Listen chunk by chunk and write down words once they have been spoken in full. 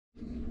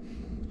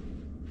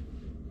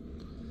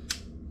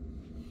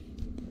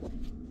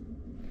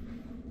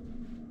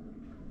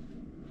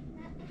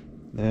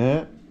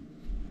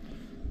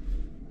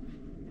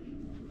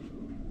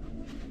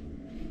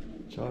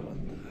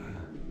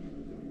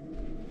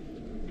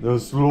The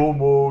slow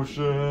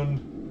motion.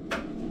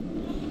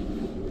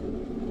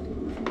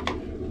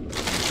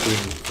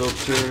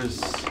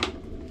 Filters.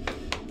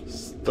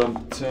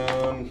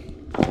 Stumptown.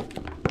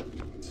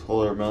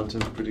 Holler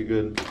Mountain's pretty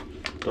good.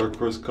 Dark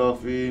Horse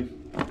Coffee.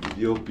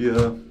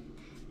 Ethiopia.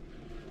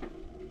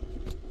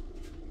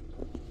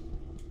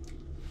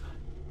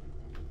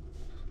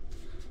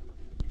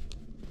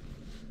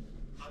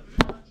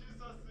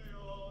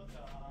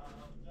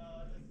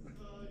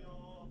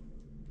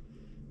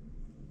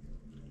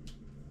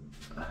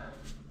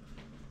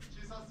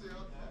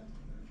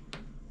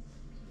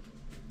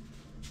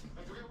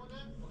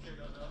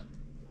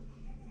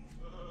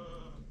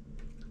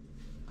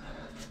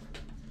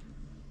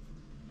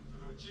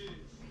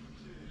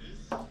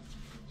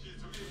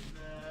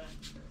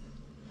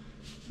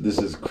 This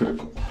is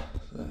critical.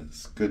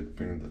 That's good.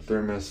 Bring the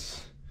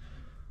thermos.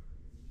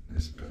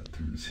 Nice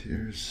bathrooms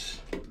here.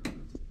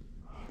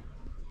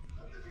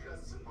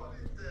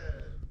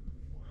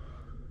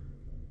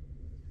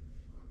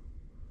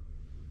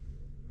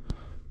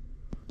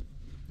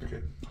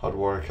 Okay, hot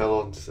water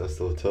kettle. That's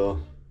the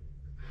hotel.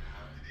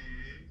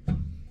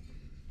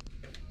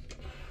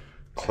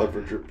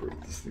 Clever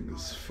dripper. This thing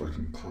is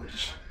fucking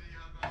clutch.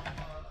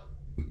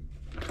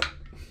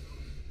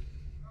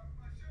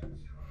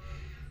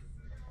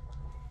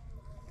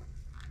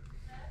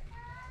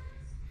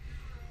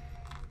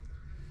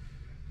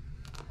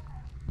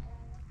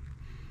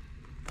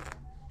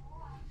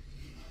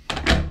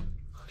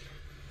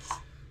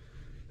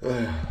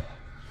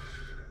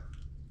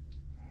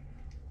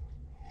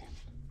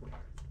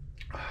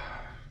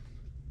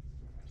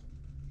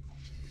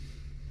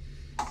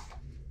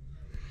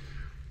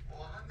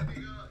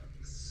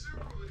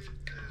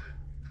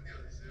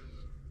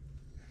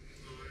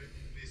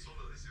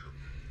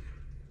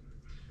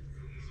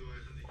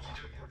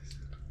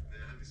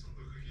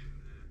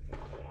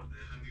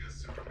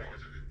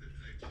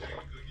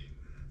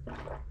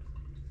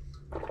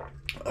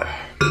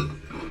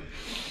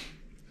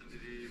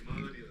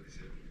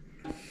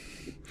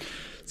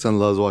 Son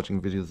loves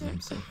watching videos of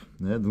himself.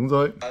 네,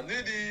 능설.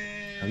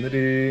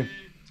 하늘이.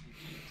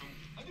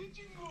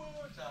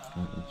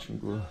 이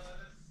친구.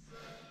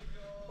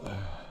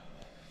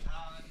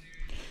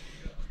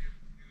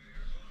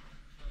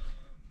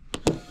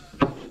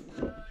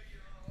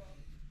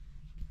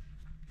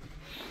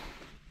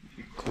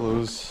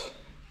 Close.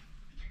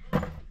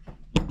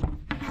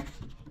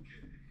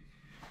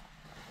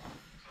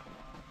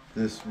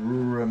 This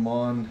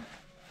Ruramon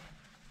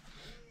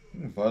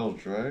Vital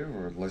Drive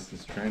or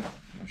Licensed Train.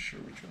 I'm not sure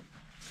which one.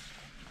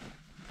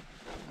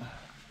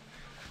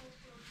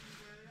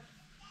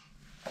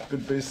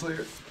 Good base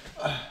layer.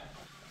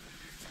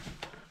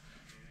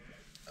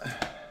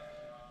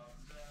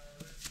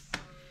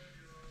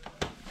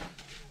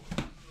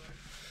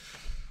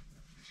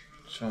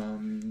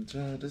 참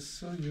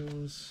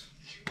잘했어요.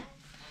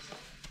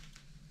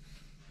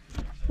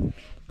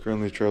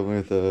 Currently traveling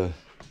with a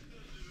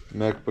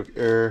MacBook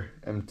Air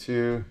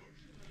M2.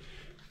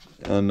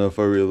 I don't know if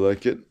I really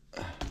like it.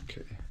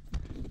 Okay.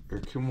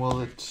 Aircam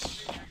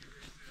wallet.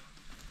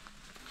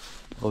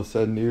 All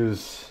sad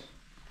news.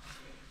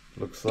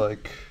 Looks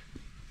like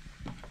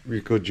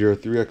Ricoh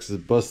GR3X is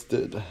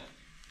busted. I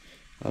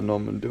don't know what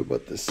I'm gonna do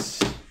about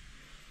this.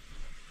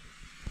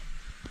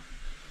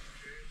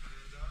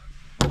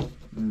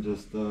 And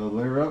just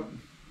layer up.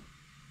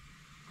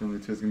 Currently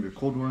today's gonna be a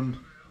cold one.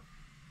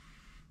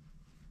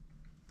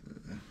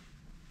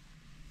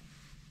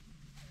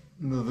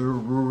 Another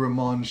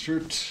Ruramon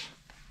shirt.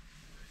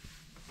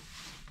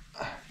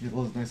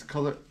 Yellow's nice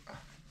color.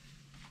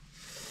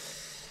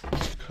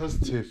 Because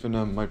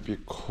Tefana might be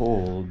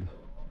cold,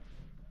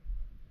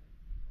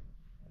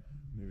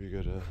 maybe you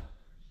gotta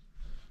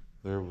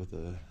layer with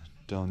a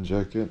down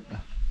jacket.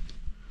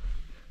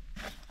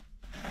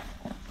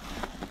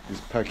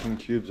 These packing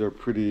cubes are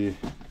pretty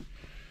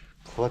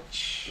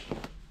clutch.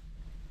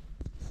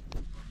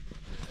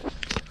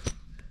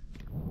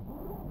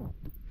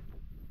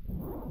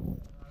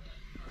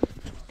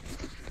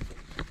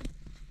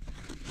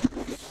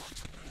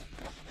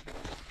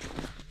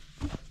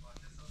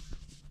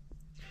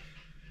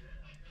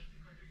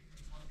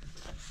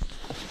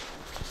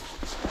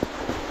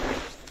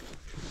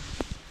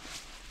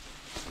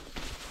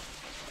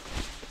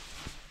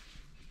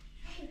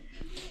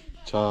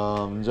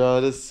 참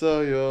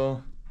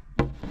잘했어요.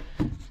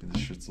 The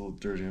shirt's a little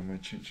dirty. I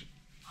might change it.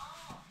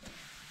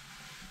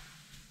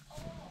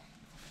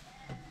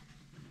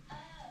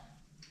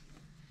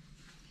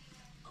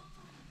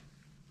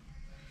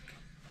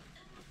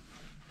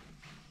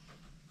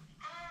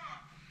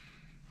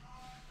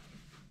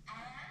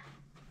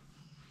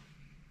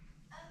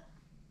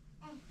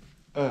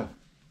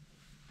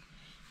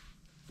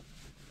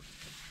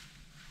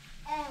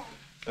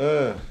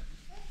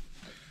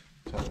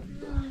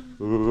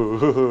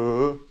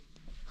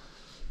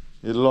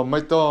 You love my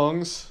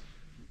tongues.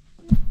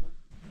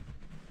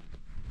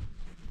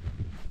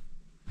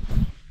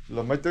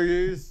 Love my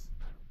doggies.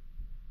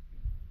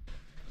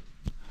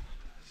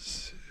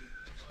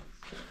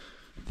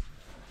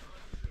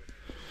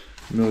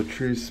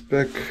 military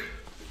spec.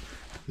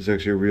 This is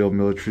actually a real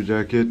military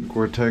jacket.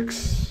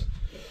 Gore-Tex.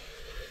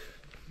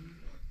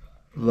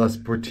 La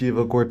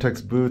Sportiva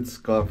Gore-Tex boots.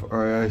 Golf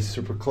RI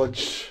Super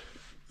Clutch.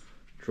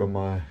 Draw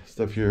my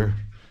stuff here.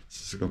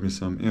 This got me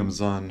some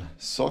Amazon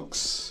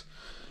socks.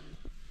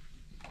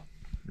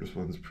 This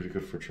one's pretty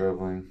good for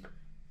traveling.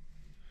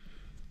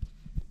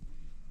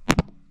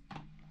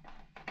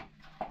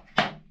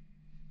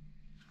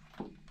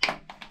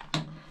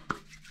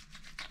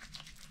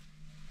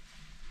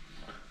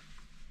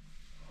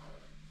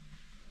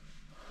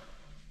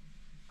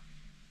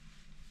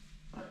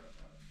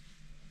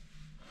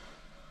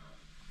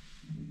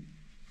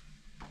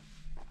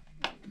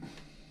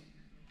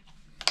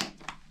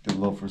 Good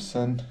love for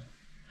Sen.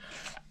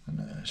 I'm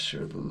gonna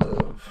share the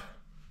love.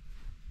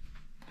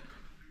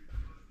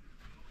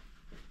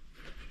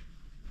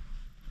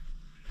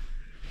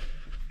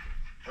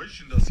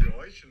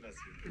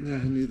 네,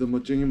 니도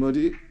멋쟁이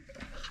머리.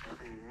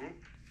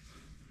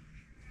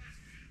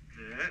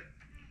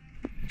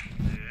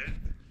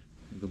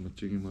 니도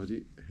멋쟁이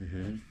머리.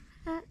 네.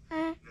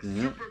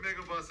 슈퍼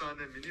메가버스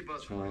안에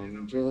미니버스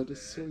참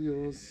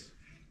잘했어요.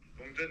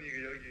 동전이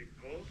여기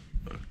있고.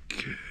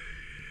 오케이,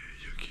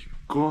 여기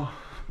있고.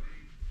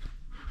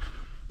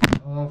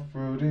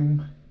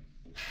 Off-roading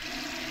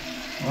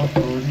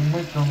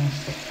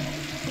말동사.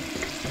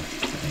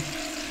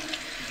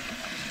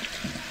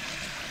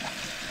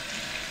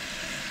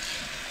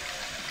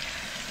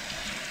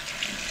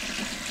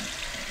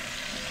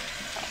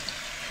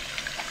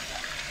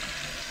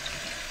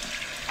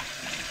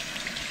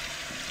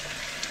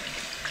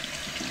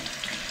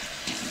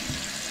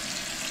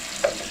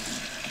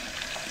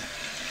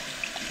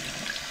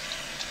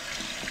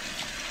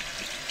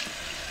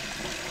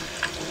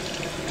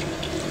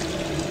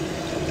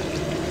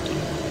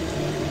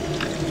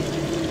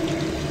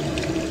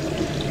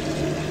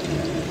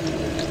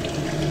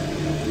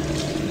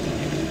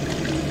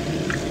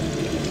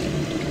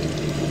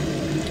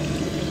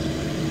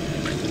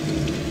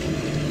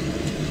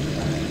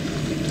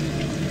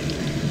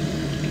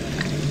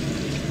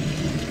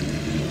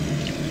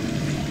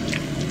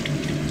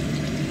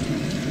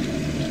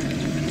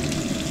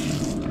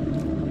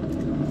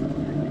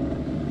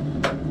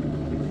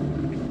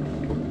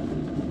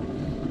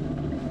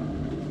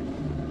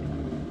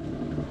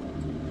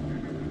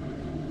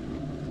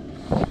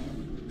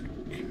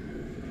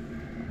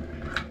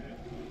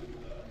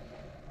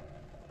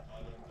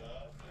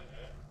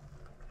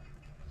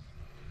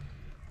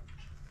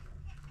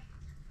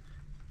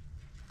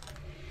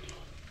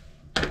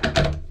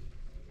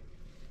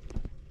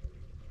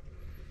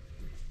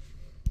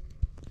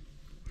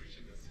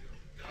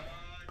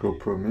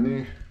 GoPro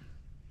Mini.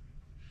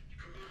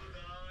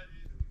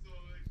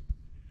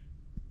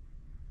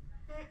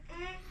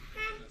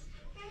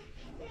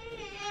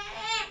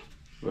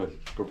 What?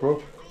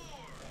 GoPro?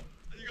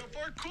 이거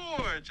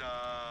폴콜 참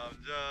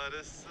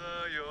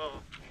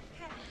잘했어요.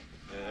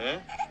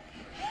 네.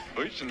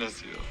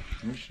 신났어요.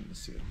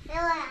 신났어요.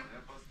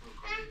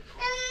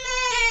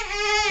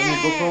 Any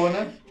GoPro in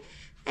it?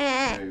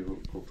 Yeah, you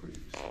GoPro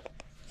use.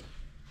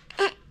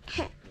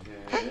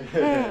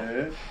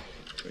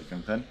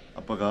 잠깐.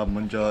 아빠가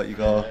먼저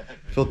이거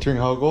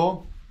필터링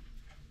하고.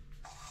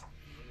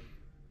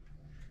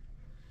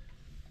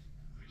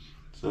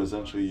 So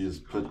essentially you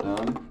just put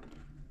down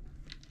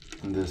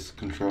and this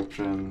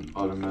contraption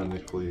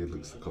automatically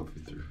looks the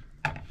coffee through.